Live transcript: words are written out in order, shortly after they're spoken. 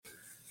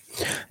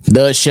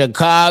The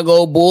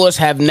Chicago Bulls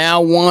have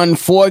now won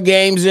 4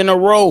 games in a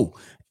row,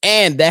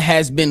 and that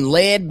has been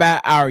led by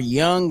our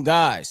young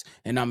guys.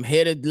 And I'm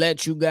here to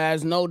let you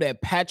guys know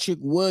that Patrick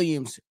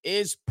Williams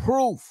is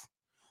proof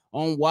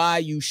on why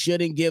you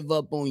shouldn't give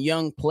up on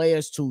young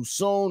players too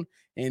soon.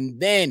 And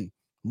then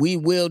we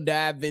will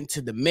dive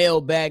into the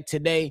mailbag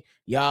today.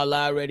 Y'all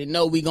already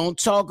know we're going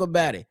to talk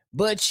about it.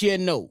 But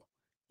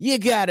you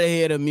got to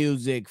hear the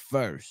music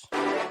first.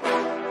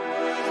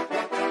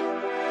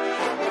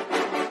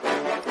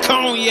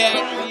 Cognac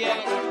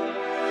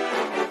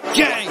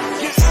Gang.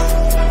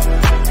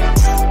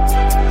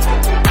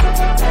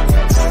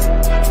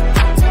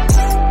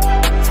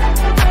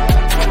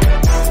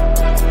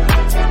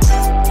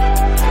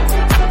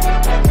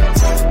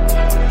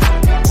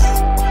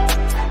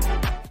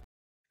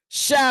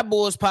 Shy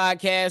Bulls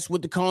Podcast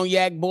with the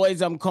Cognac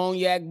Boys. I'm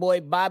Cognac Boy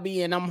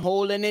Bobby, and I'm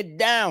holding it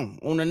down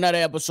on another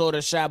episode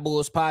of Shy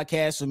Bulls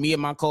Podcast with me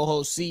and my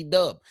co-host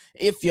C-Dub.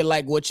 If you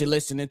like what you're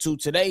listening to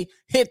today,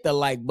 hit the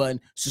like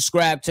button,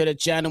 subscribe to the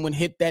channel, and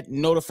hit that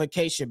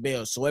notification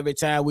bell so every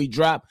time we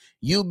drop,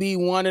 you'll be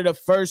one of the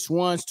first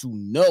ones to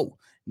know.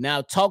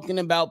 Now, talking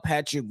about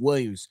Patrick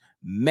Williams,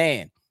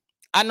 man,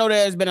 I know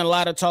there's been a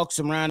lot of talk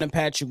surrounding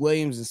Patrick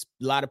Williams, and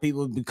a lot of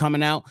people have been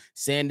coming out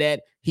saying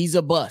that he's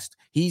a bust.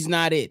 He's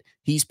not it.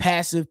 He's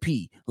passive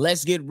P.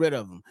 Let's get rid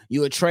of him.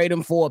 You would trade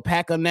him for a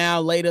pack of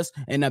Now Laters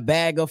and a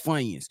bag of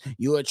Funyuns.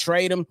 You would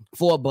trade him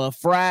for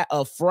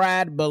a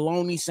fried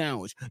bologna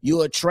sandwich. You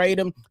would trade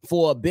him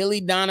for a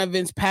Billy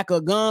Donovan's pack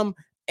of gum,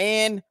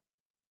 and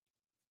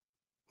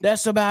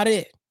that's about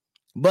it.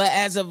 But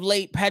as of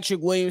late, Patrick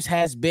Williams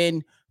has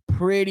been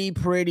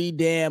pretty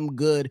damn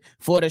good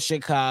for the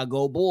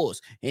Chicago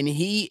Bulls. And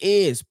he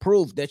is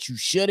proof that you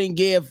shouldn't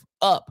give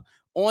up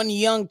on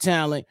young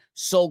talent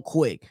so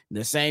quick.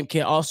 The same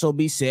can also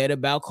be said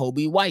about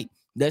Coby White.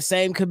 The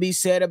same could be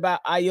said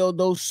about Ayo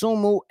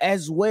Dosunmu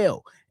as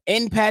well.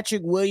 In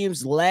Patrick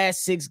Williams'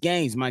 last 6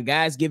 games, my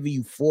guy's giving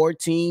you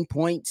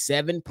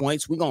 14.7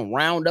 points. We're going to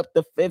round up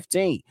to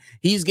 15.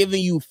 He's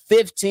giving you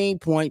 15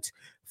 points,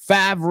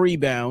 5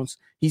 rebounds.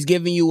 He's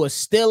giving you a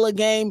steal a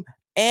game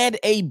and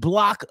a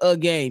block a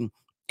game.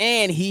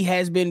 And he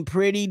has been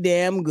pretty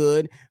damn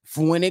good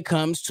for when it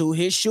comes to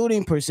his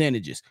shooting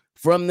percentages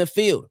from the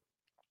field.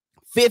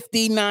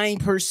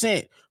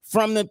 59%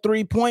 from the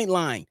three-point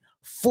line,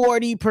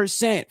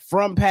 40%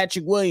 from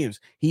Patrick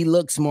Williams. He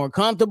looks more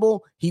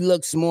comfortable. He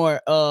looks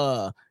more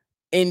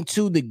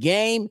into the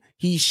game.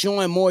 He's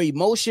showing more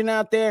emotion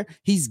out there.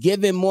 He's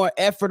giving more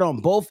effort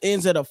on both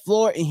ends of the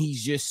floor, and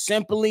he's just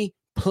simply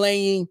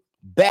playing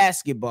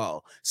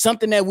basketball,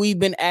 something that we've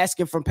been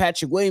asking from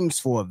Patrick Williams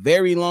for a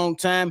very long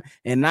time,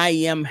 and I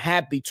am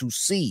happy to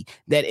see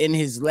that in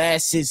his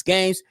last 6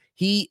 games,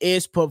 he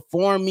is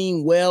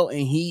performing well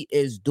and he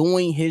is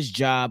doing his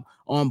job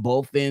on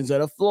both ends of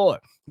the floor.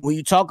 When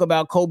you talk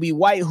about Coby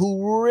White,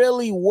 who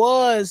really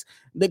was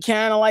the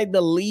kind of like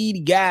the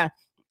lead guy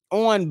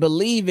on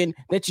believing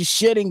that you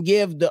shouldn't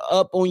give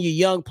up on your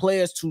young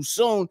players too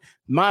soon,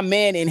 my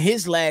man in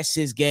his last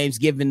 6 games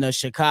giving the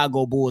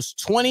Chicago Bulls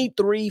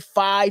 23,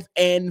 5,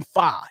 and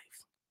 5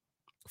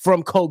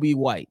 from Coby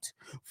White.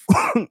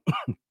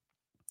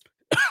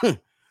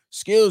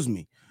 Excuse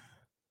me.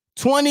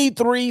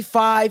 23,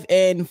 5,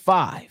 and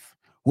 5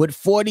 with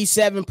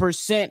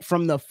 47%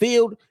 from the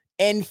field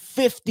and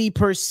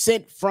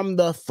 50% from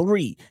the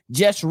 3.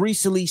 Just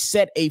recently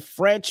set a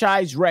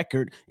franchise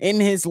record in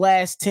his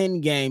last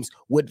 10 games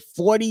with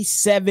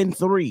 47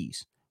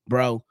 threes,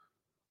 bro.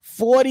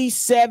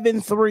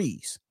 47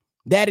 threes.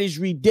 That is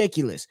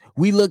ridiculous.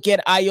 We look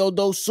at Ayo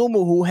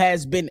Dosunmu, who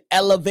has been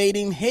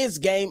elevating his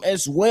game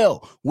as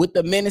well with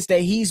the minutes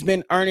that he's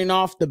been earning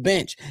off the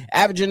bench,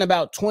 averaging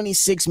about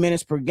 26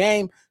 minutes per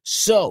game.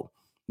 So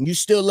you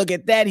still look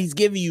at that. He's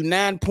giving you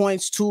 9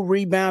 points, 2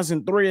 rebounds,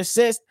 and 3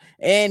 assists,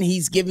 and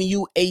he's giving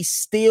you a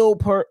steal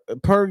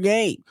per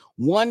game.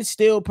 1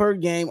 steal per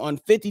game on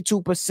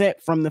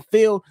 52% from the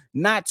field.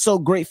 Not so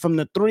great from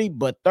the 3,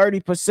 but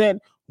 30%.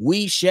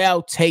 We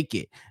shall take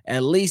it.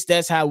 At least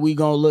that's how we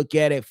gonna look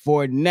at it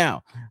for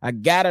now. I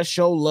gotta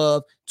show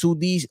love to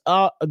these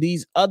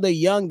other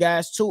young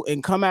guys too,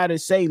 and come out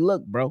and say,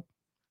 look, bro,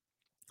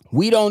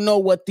 we don't know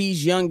what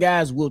these young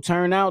guys will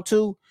turn out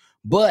to,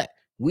 but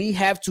we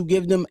have to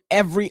give them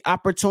every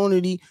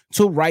opportunity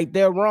to right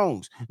their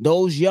wrongs.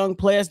 Those young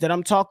players that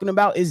I'm talking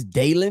about is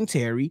Dalen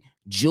Terry,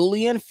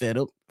 Julian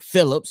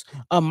Phillips,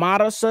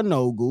 Amara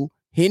Sanogo,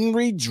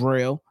 Henry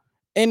Drell,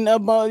 and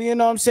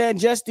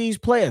just these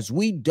players.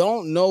 We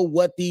don't know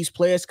what these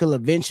players could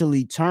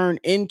eventually turn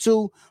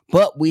into,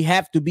 but we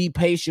have to be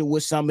patient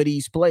with some of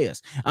these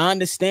players. I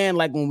understand,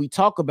 like when we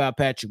talk about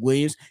Patrick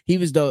Williams, he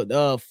was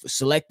the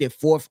selected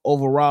 4th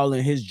overall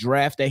in his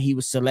draft that he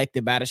was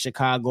selected by the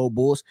Chicago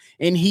Bulls,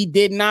 and he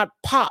did not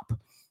pop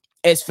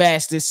as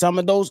fast as some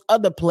of those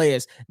other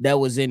players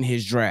that was in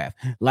his draft,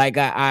 like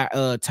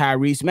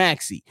Tyrese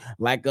Maxey,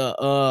 like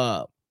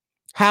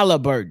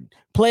Halliburton,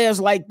 players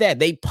like that,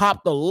 they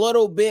popped a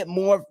little bit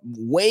more,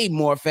 way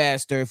more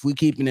faster if we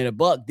keeping it a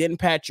buck than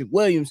Patrick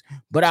Williams.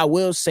 But I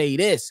will say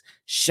this,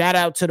 shout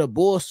out to the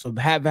Bulls for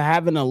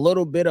having a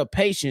little bit of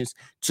patience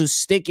to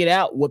stick it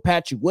out with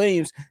Patrick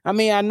Williams. I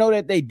mean, I know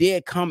that they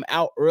did come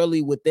out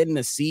early within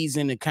the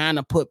season and kind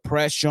of put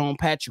pressure on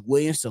Patrick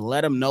Williams to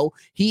let him know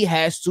he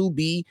has to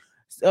be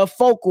a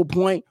focal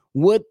point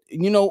with,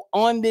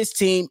 on this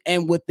team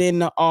and within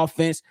the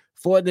offense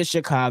for the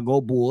Chicago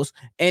Bulls.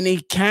 And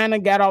he kind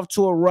of got off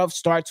to a rough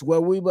start to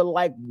where we were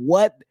like,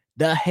 what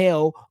the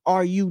hell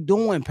are you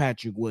doing,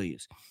 Patrick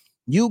Williams?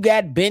 You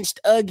got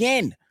benched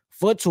again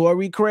for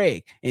Torrey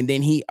Craig. And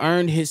then he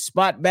earned his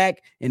spot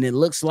back, and it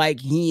looks like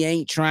he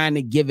ain't trying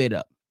to give it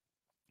up.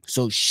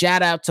 So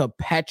shout out to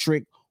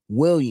Patrick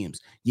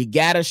Williams. You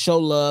got to show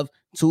love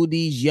to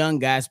these young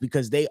guys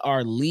because they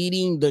are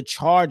leading the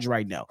charge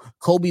right now.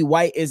 Coby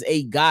White is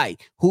a guy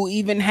who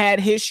even had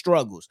his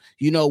struggles,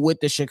 with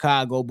the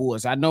Chicago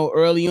Bulls. I know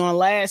early on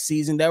last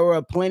season, there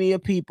were plenty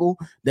of people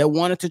that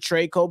wanted to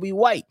trade Coby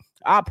White.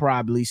 I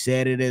probably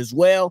said it as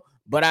well,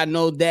 but I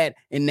know that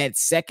in that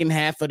second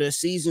half of the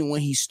season, when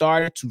he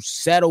started to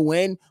settle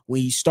in, when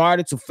he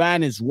started to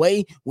find his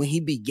way, when he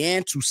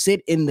began to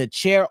sit in the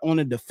chair on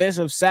the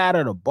defensive side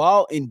of the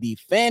ball and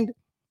defend,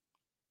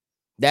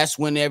 that's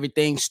when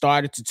everything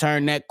started to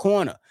turn that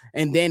corner.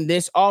 And then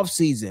this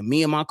offseason,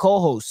 me and my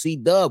co-host,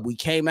 C-Dub, we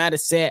came out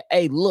and said,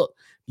 hey, look,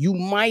 you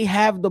might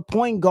have the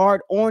point guard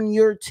on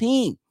your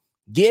team.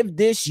 Give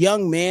this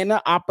young man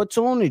an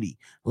opportunity.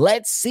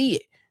 Let's see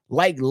it.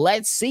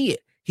 Let's see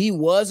it. He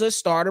was a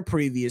starter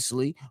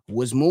previously,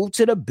 was moved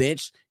to the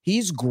bench.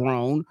 He's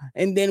grown.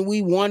 And then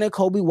we wanted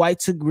Coby White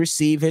to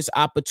receive his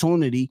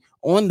opportunity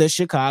on the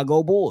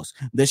Chicago Bulls.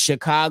 The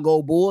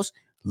Chicago Bulls,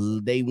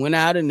 they went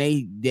out and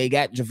they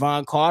got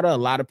Jevon Carter. A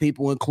lot of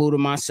people,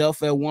 including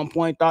myself, at one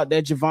point thought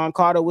that Jevon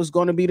Carter was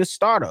going to be the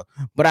starter.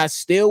 But I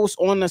still was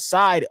on the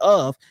side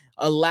of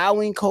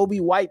allowing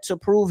Coby White to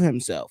prove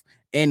himself.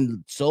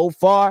 And so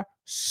far,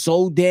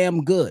 so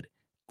damn good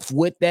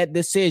with that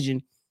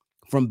decision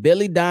from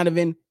Billy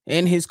Donovan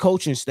and his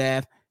coaching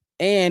staff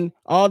and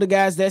all the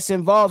guys that's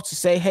involved to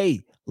say,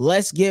 hey,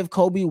 let's give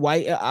Coby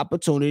White an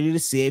opportunity to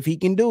see if he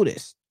can do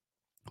this.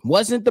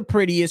 Wasn't the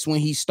prettiest when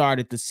he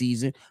started the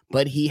season,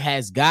 but he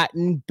has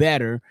gotten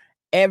better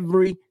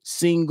every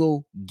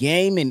single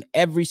game and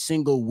every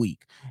single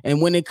week.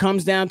 And when it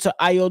comes down to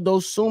Ayo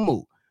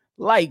Dosunmu,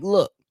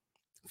 look,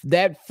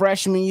 that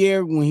freshman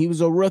year when he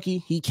was a rookie,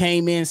 he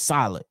came in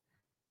solid.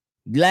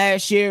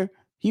 Last year,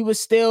 he was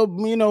still,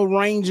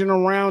 ranging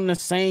around the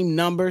same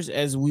numbers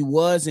as we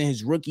was in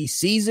his rookie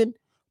season.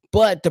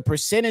 But the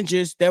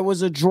percentages, there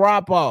was a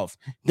drop-off.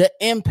 The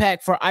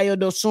impact for Ayo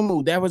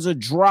Dosunmu, there was a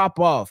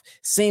drop-off.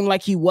 Seemed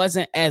like he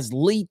wasn't as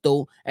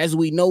lethal as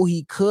we know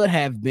he could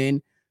have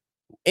been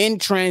in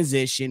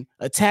transition,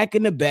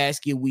 attacking the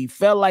basket. We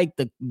felt like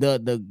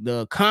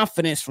the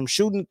confidence from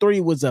shooting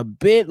three was a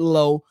bit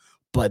low.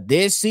 But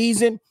this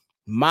season,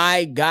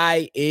 my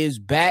guy is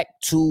back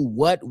to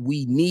what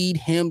we need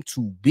him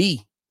to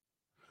be.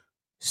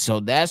 So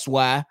that's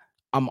why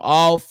I'm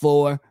all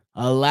for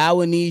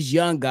allowing these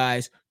young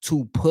guys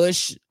to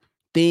push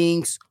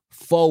things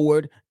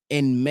forward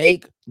and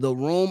make the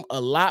room a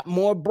lot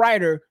more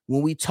brighter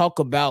when we talk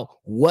about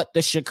what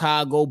the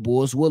Chicago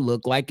Bulls will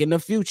look like in the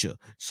future.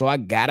 So I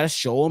got to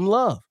show them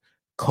love.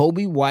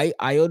 Coby White,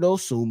 Ayo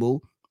Dosunmu,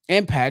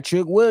 and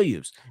Patrick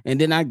Williams.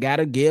 And then I got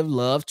to give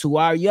love to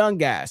our young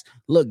guys.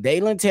 Look,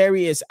 Dalen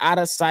Terry is out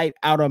of sight,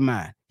 out of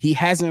mind. He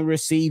hasn't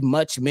received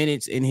much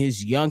minutes in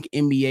his young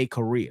NBA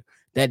career.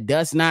 That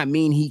does not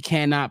mean he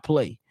cannot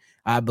play.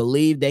 I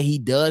believe that he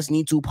does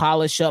need to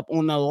polish up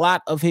on a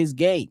lot of his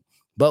game,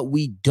 but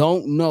we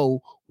don't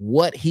know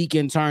what he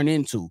can turn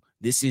into.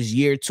 This is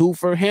year 2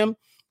 for him.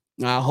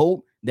 I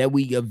hope that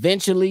we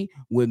eventually,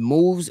 with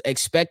moves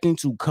expecting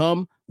to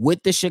come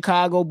with the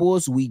Chicago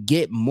Bulls, we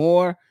get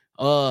more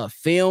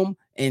film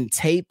and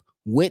tape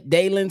with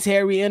Dalen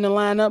Terry in the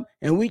lineup,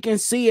 and we can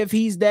see if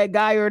he's that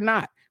guy or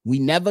not. We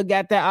never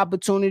got that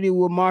opportunity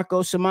with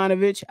Marko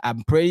Simonovic.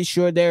 I'm pretty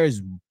sure there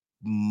is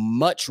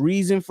much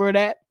reason for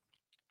that.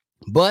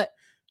 But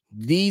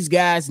these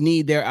guys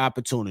need their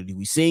opportunity.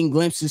 We've seen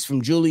glimpses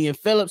from Julian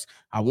Phillips.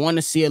 I want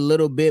to see a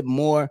little bit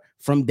more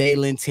from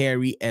Dalen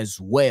Terry as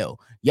well.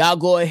 Y'all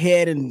go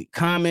ahead and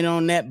comment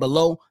on that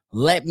below.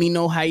 Let me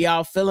know how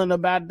y'all feeling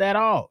about that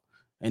all.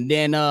 And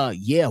then,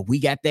 we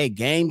got that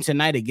game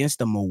tonight against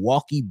the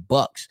Milwaukee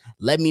Bucks.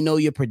 Let me know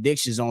your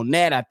predictions on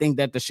that. I think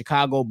that the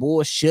Chicago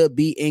Bulls should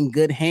be in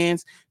good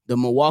hands. The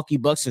Milwaukee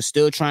Bucks are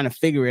still trying to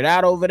figure it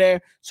out over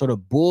there. So the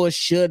Bulls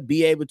should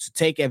be able to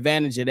take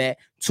advantage of that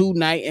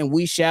tonight, and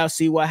we shall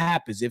see what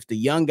happens. If the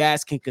young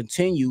guys can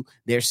continue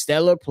their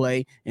stellar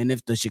play, and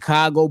if the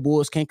Chicago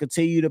Bulls can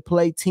continue to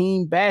play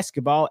team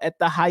basketball at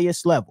the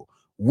highest level,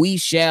 we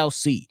shall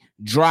see.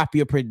 Drop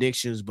your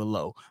predictions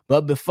below.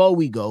 But before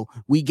we go,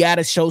 we got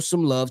to show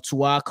some love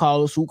to our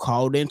callers who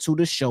called into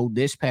the show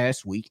this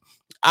past week.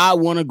 I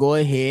want to go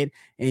ahead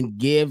and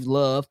give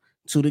love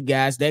to the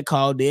guys that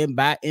called in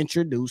by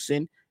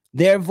introducing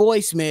their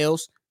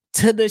voicemails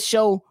to the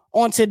show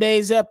on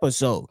today's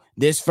episode.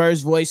 This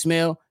first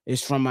voicemail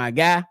is from my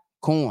guy,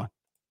 Corn.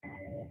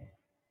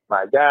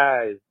 My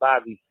guys,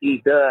 Bobby,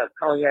 C-Dub,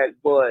 Cognac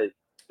Boys,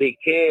 Big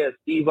Kev,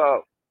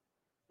 Steve-O.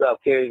 What's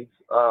up, Kings?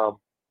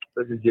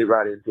 Let's just get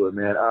right into it,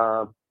 man.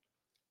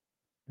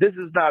 This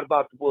is not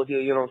about the Bulls here,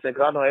 you know what I'm saying?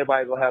 Because I know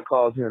everybody going to have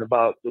calls hearing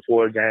about the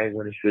 4-game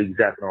winning streak,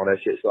 exactly, and all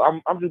that shit. So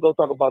I'm just going to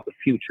talk about the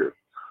future.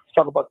 Let's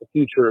talk about the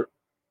future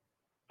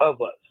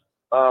of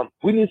us.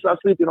 We need to start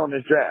sleeping on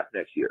this draft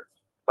next year.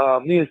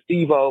 Me and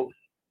Steve-O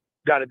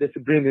got a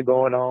disagreement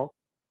going on.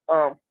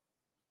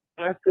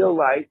 I feel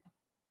like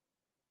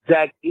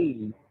Zach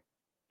Edey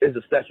is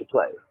a special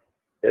player.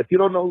 If you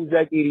don't know who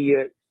Zach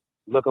Edey is,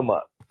 look him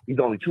up. He's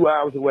only 2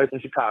 hours away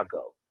from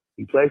Chicago.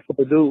 He plays for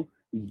Purdue.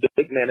 He's the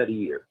big man of the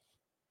year.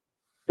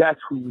 That's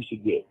who we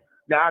should get.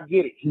 Now, I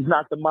get it. He's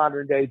not the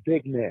modern-day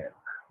big man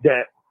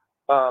that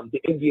the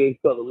NBA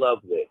fell in love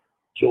with.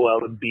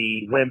 Joel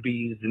Embiid,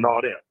 Wemby's, and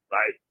all them,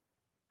 right?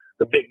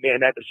 The big man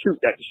that can shoot,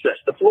 that can stretch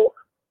the floor.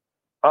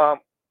 Come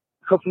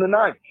from the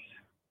 90s.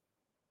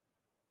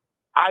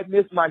 I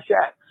miss my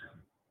Shaqs.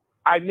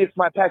 I miss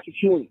my Patrick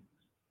Ewing.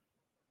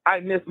 I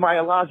miss my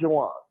Elijah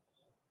Wan.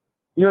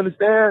 You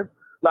understand?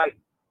 Like,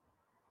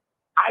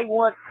 I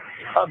want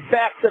a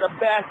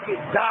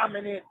back-to-the-basket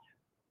dominant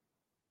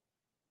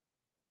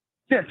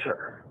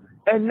center.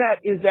 And that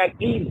is Zach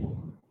Edey.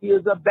 He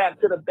is a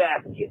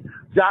back-to-the-basket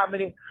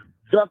dominant,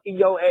 dunking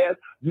your ass,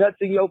 nuts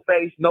in your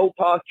face, no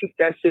pause, keep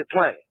that shit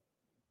playing.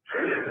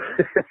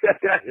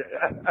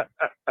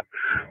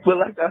 But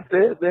like I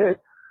said, man,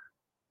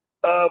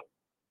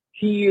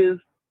 he is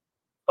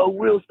a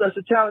real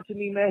special talent to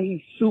me, man.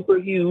 He's super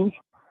huge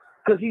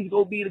because he's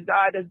going to be the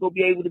guy that's going to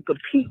be able to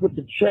compete with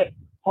the Chet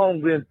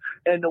Holmgren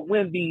and the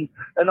Wemby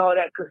and all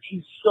that because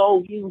he's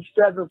so huge,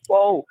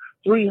 7'4",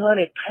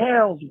 300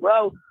 pounds,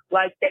 bro.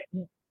 Like that,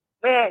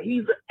 man,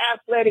 he's an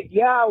athletic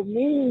Yao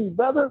Ming,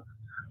 brother.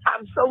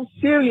 I'm so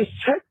serious.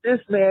 Check this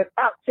man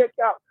out. Check.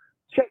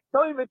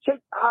 Don't even check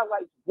the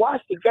highlights.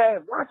 Watch the game.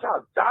 Watch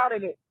how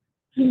dominant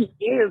he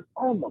is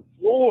on the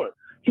floor.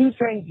 He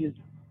changes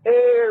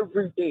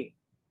everything.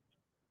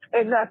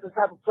 And that's the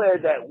type of player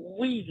that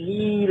we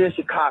need in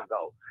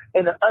Chicago.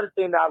 And the other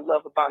thing that I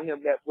love about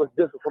him that was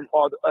different from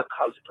all the other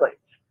college players,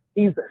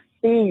 he's a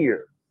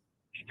senior.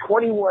 He's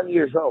 21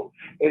 years old.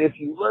 And if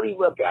you really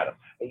look at him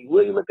and you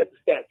really look at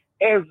the stats,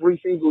 every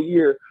single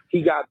year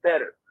he got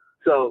better.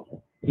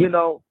 So,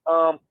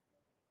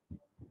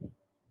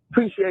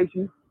 appreciate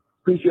you.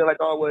 Appreciate like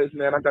always,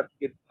 man. I got to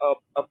get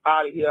up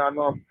out of here. I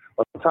know I'm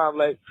on time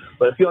late.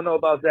 But if you don't know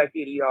about Zach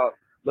Edey, y'all,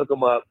 look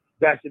him up.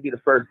 That should be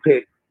the first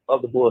pick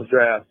of the Bulls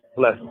draft.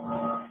 Bless him.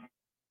 All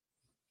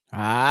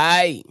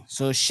right.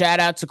 So shout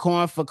out to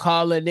Corn for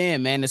calling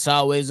in, man. It's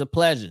always a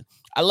pleasure.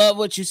 I love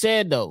what you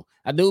said, though.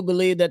 I do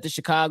believe that the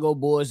Chicago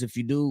Bulls, if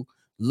you do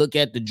look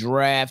at the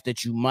draft,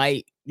 that you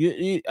might,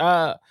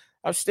 I'm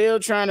still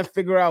trying to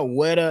figure out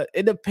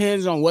it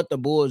depends on what the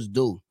Bulls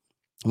do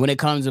when it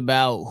comes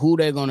about who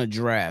they're going to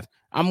draft.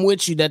 I'm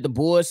with you that the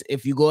Bulls,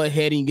 if you go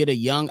ahead and get a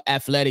young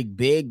athletic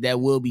big,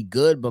 that will be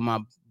good. But my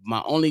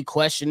only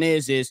question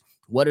is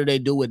what do they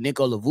do with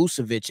Nikola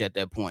Vucevic at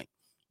that point?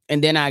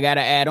 And then I got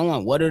to add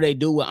on, what do they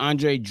do with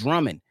Andre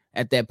Drummond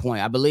at that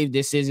point? I believe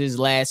this is his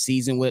last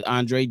season with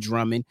Andre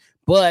Drummond.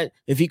 But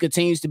if he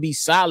continues to be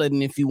solid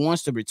and if he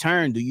wants to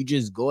return, do you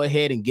just go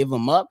ahead and give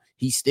him up?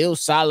 He's still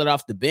solid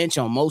off the bench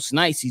on most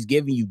nights. He's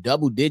giving you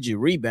double-digit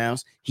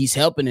rebounds. He's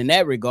helping in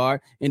that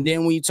regard. And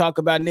then when you talk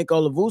about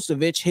Nikola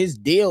Vucevic, his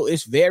deal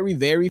is very,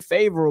 very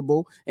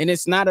favorable, and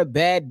it's not a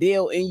bad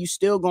deal, and you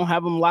still going to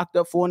have him locked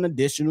up for an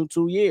additional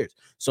 2 years.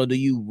 So do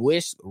you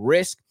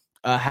risk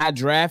a high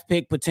draft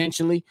pick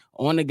potentially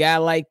on a guy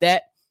like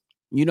that?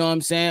 You know what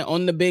I'm saying?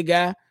 On the big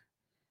guy.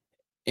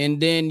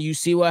 And then you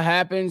see what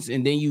happens,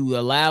 and then you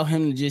allow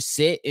him to just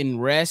sit and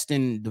rest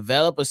and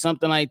develop or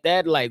something like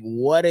that. Like,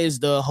 what is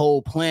the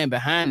whole plan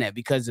behind that?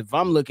 Because if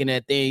I'm looking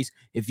at things,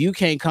 if you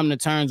can't come to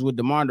terms with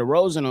DeMar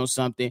DeRozan on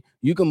something,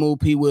 you can move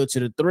P. Will to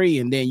the 3,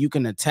 and then you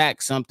can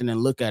attack something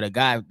and look at a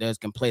guy that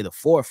can play the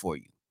 4 for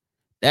you.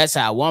 That's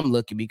how I'm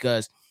looking,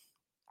 because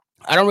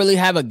I don't really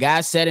have a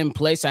guy set in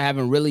place. I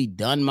haven't really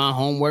done my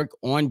homework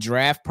on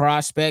draft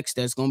prospects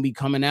that's going to be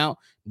coming out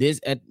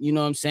you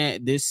know what I'm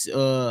saying?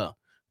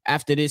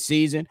 After this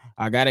season.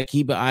 I got to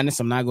keep it honest.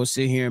 I'm not going to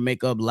sit here and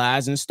make up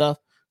lies and stuff.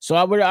 So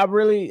I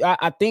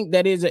think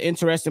that is an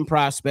interesting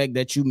prospect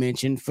that you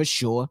mentioned for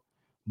sure.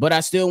 But I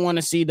still want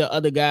to see the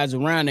other guys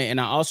around it. And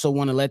I also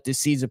want to let this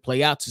season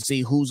play out to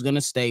see who's going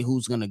to stay,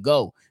 who's going to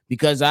go.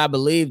 Because I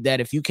believe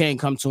that if you can't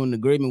come to an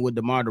agreement with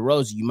DeMar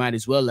DeRozan, you might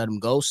as well let him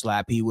go,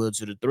 slide P. Will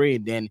to the 3.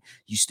 And then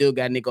you still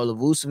got Nikola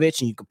Vucevic,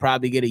 and you could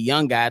probably get a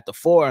young guy at the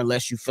 4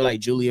 unless you feel like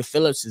Julius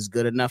Phillips is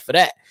good enough for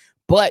that.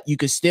 But you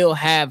could still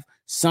have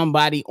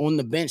somebody on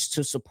the bench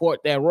to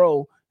support that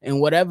role in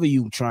whatever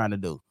you're trying to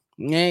do.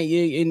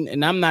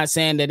 And I'm not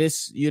saying that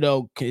it's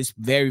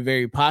very,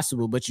 very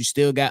possible, but you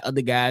still got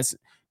other guys,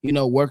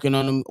 working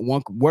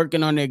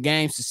on their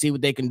games to see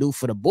what they can do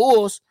for the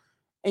Bulls.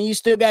 And you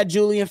still got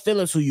Julian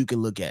Phillips, who you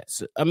can look at.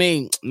 So,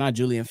 not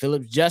Julian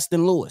Phillips,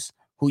 Justin Lewis,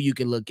 who you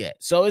can look at.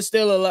 So it's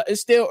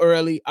still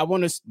early. I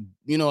want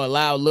to,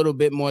 allow a little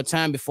bit more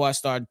time before I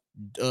start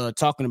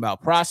talking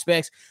about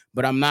prospects,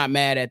 but I'm not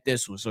mad at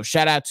this one. So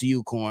shout out to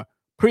you, Corn.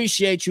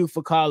 Appreciate you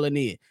for calling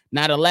in.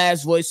 Now, the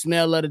last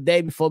voicemail of the day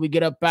before we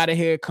get up out of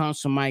here comes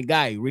from my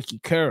guy, Ricky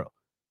Carroll.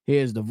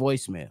 Here's the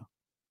voicemail.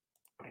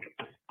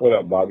 What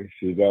up, Bobby?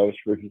 See, that was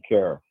Ricky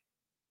Carroll.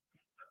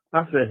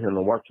 I sat here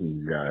and watching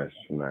you guys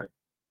tonight.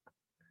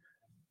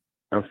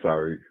 I'm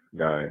sorry,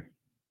 guys,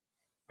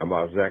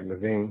 about Zach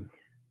LaVine.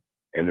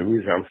 And the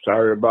reason I'm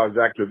sorry about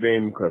Zach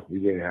LaVine because we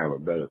didn't have a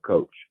better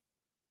coach.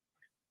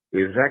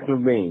 If Zach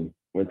LaVine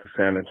went to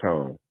San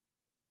Antonio,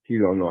 he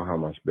don't know how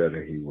much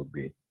better he would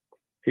be.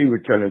 He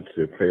would turn into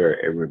the player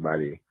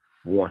everybody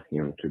wants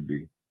him to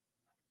be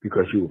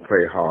because he would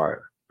play hard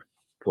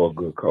for a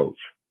good coach.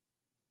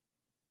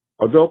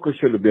 Udoka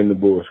should have been the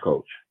Bulls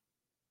coach.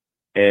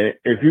 And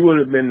if he would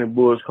have been the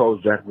Bulls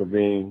coach, Zach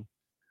LaVine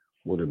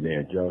would have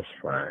been just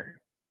fine.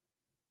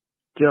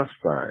 Just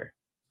fine.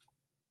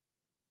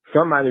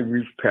 Somebody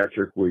reached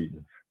Patrick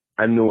Williams.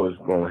 I knew it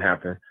was going to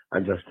happen. I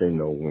just didn't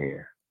know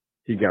when.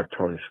 He got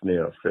Tony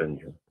Snell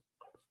syndrome.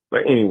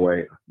 But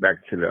anyway, back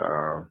to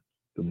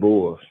the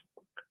Bulls.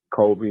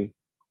 Kobe,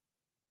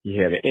 he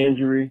had an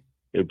injury.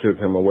 It took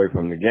him away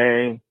from the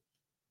game.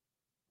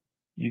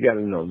 You got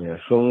to know, man, as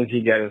soon as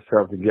he got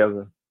himself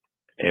together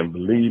and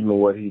believe in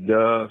what he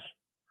does,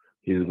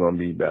 he's going to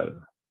be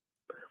better.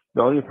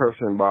 The only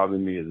person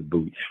bothering me is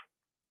Booch.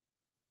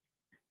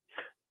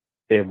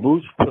 If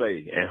Booch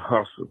play and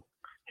hustle,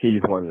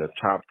 he's one of the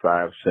top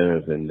 5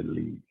 centers in the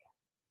league.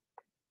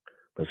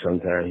 But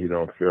sometimes he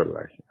don't feel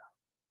like it.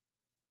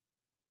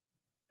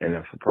 And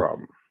that's the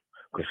problem.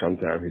 Because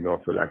sometimes he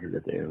don't feel like it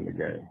at the end of the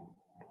game.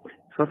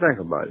 So think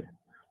about it.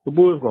 The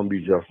Bulls going to be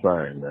just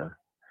fine now.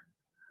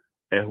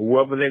 And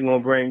whoever they're going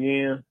to bring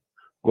in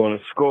going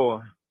to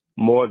score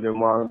more than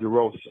Mark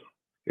DeRosa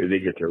if they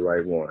get the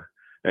right one.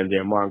 And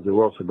then Mark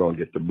DeRosa going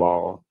to get the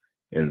ball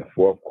in the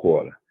fourth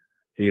quarter.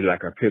 He's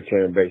like a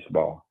pitcher in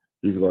baseball.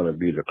 He's going to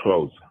be the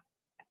closer.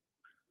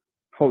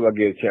 Hope I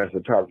get a chance to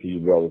talk to you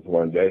brothers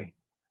one day.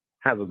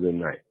 Have a good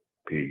night.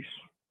 Peace.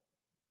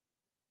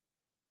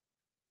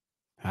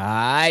 All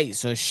right.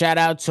 So shout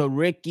out to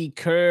Ricky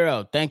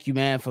Curl. Thank you,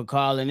 man, for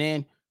calling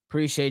in.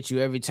 Appreciate you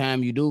every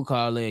time you do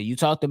call in. You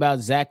talked about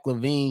Zach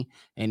LaVine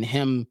and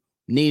him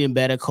needing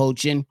better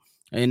coaching.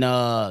 And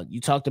you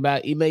talked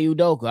about Ime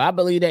Udoka. I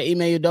believe that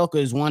Ime Udoka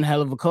is one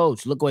hell of a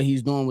coach. Look what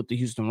he's doing with the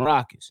Houston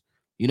Rockets.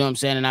 You know what I'm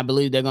saying? And I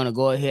believe they're going to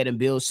go ahead and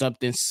build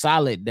something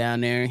solid down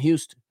there in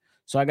Houston.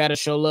 So I got to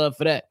show love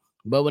for that.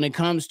 But when it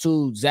comes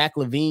to Zach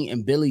LaVine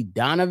and Billy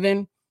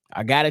Donovan,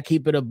 I got to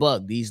keep it a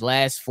buck. These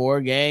last 4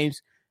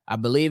 games, I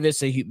believe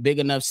it's a big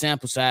enough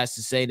sample size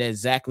to say that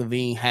Zach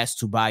LaVine has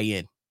to buy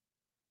in.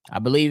 I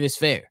believe it's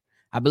fair.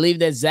 I believe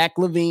that Zach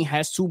LaVine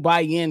has to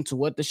buy into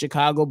what the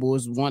Chicago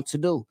Bulls want to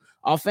do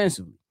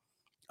offensively.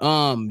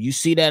 You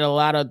see that a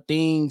lot of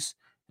things,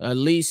 at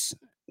least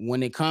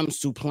when it comes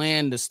to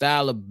playing the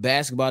style of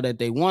basketball that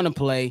they want to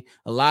play,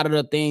 a lot of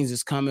the things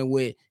is coming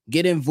with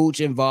getting Vooch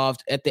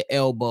involved at the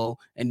elbow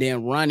and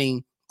then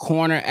running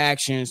corner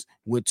actions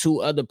with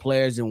 2 other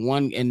players and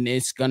one, and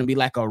it's going to be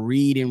like a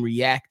read and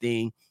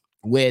reacting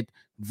with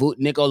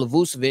Nikola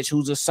Vucevic,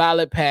 who's a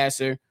solid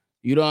passer,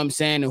 you know what I'm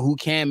saying, and who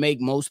can make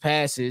most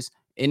passes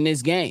in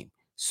this game.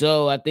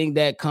 So I think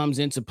that comes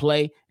into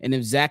play. And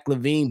if Zach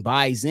LaVine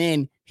buys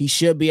in, he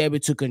should be able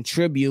to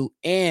contribute.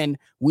 And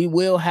we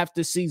will have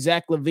to see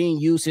Zach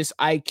LaVine use his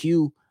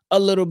IQ a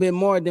little bit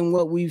more than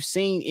what we've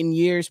seen in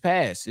years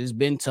past. It's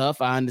been tough.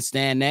 I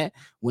understand that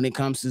when it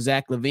comes to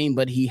Zach LaVine,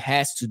 but he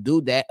has to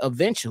do that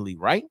eventually,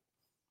 right?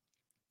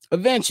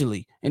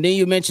 Eventually. And then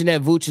you mentioned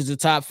that Vooch is a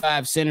top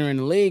 5 center in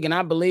the league, and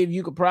I believe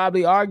you could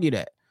probably argue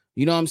that.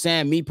 You know what I'm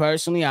saying? Me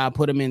personally, I'll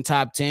put him in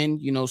top 10,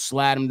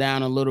 slide him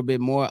down a little bit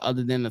more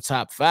other than the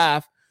top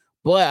 5.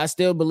 But I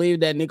still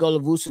believe that Nikola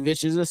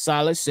Vucevic is a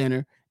solid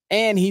center,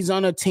 and he's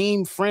on a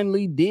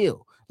team-friendly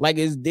deal. Like,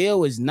 his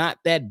deal is not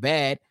that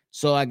bad.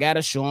 So I got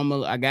to show him,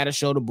 I got to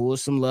show the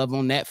Bulls some love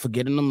on that for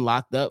getting them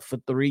locked up for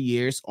 3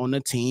 years on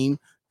a team,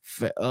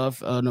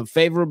 on a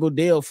favorable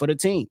deal for the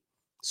team.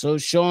 So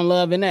showing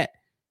love in that.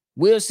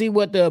 We'll see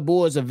what the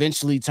Bulls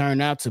eventually turn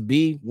out to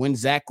be when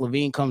Zach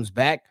LaVine comes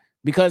back,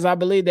 because I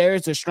believe there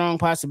is a strong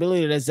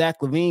possibility that Zach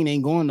LaVine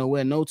ain't going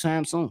nowhere no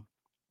time soon.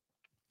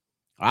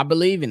 I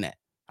believe in that.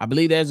 I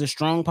believe there's a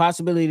strong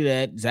possibility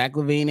that Zach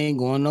LaVine ain't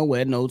going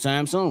nowhere no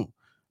time soon.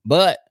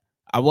 But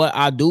what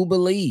I do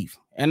believe,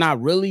 and I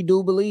really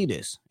do believe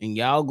this, and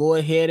y'all go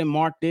ahead and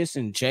mark this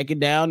and check it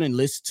down and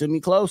listen to me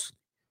closely.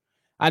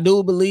 I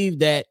do believe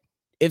that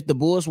if the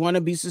Bulls want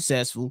to be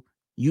successful,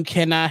 you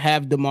cannot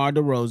have DeMar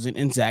DeRozan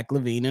and Zach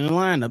LaVine in the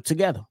lineup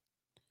together.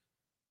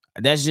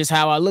 That's just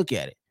how I look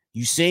at it.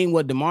 You've seen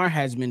what DeMar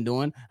has been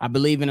doing. I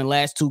believe in the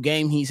last 2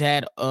 games, he's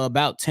had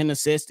about 10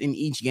 assists in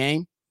each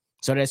game.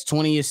 So that's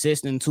 20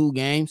 assists in 2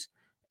 games.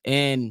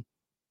 And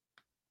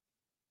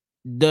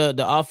the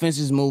offense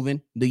is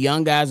moving. The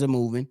young guys are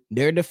moving.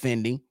 They're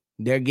defending.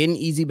 They're getting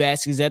easy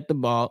baskets at the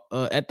ball,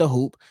 at the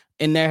hoop.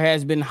 And there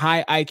has been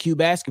high IQ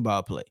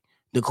basketball play.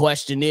 The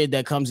question is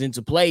that comes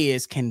into play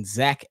is, can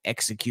Zach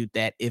execute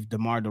that if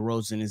DeMar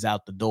DeRozan is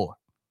out the door?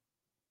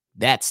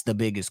 That's the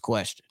biggest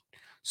question.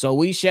 So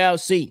we shall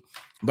see.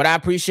 But I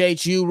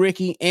appreciate you,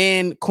 Ricky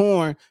and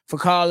Corn, for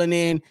calling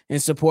in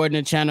and supporting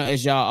the channel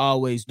as y'all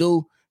always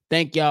do.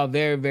 Thank y'all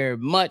very, very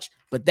much.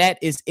 But that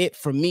is it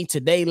for me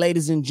today,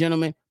 ladies and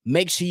gentlemen.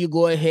 Make sure you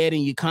go ahead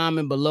and you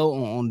comment below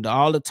on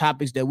all the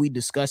topics that we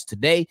discussed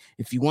today.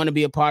 If you want to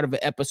be a part of an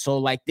episode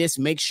like this,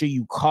 make sure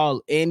you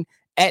call in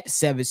at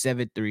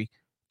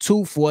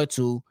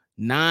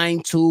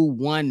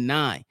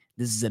 773-242-9219.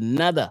 This is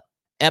another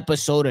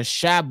episode of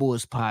Shy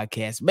Boys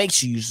Podcast. Make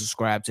sure you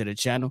subscribe to the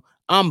channel.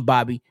 I'm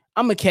Bobby.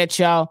 I'm going to catch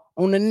y'all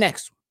on the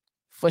next one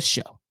for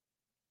sure.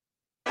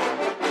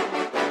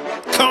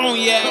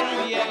 Cognac.